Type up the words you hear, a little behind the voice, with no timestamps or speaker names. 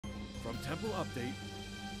From Temple Update,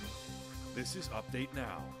 this is Update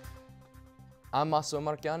Now. I'm Massimo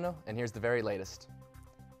Marchiano, and here's the very latest.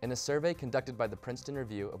 In a survey conducted by the Princeton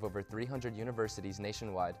Review of over 300 universities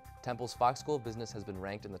nationwide, Temple's Fox School of Business has been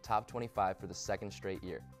ranked in the top 25 for the second straight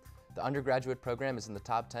year. The undergraduate program is in the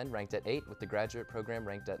top 10, ranked at 8, with the graduate program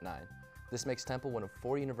ranked at 9. This makes Temple one of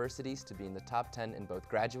 4 universities to be in the top 10 in both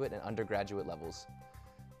graduate and undergraduate levels.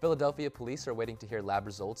 Philadelphia police are waiting to hear lab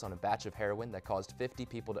results on a batch of heroin that caused 50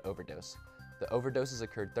 people to overdose. The overdoses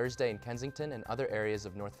occurred Thursday in Kensington and other areas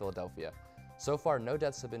of North Philadelphia. So far, no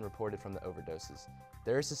deaths have been reported from the overdoses.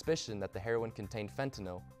 There is suspicion that the heroin contained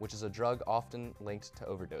fentanyl, which is a drug often linked to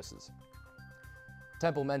overdoses.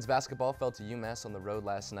 Temple men's basketball fell to UMass on the road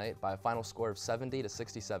last night by a final score of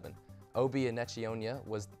 70-67. Obi Enechionya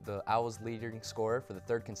was the Owls' leading scorer for the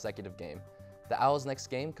 3rd consecutive game. The Owls' next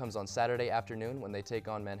game comes on Saturday afternoon when they take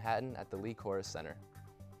on Manhattan at the Lee Corus Center.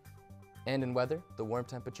 And in weather, the warm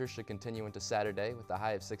temperatures should continue into Saturday with a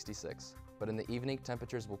high of 66. But in the evening,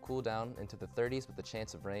 temperatures will cool down into the 30s with a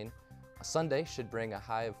chance of rain. Sunday should bring a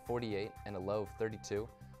high of 48 and a low of 32,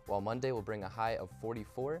 while Monday will bring a high of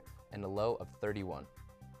 44 and a low of 31.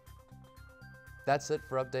 That's it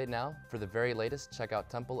for Update Now. For the very latest, check out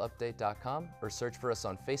templeupdate.com or search for us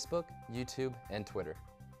on Facebook, YouTube, and Twitter.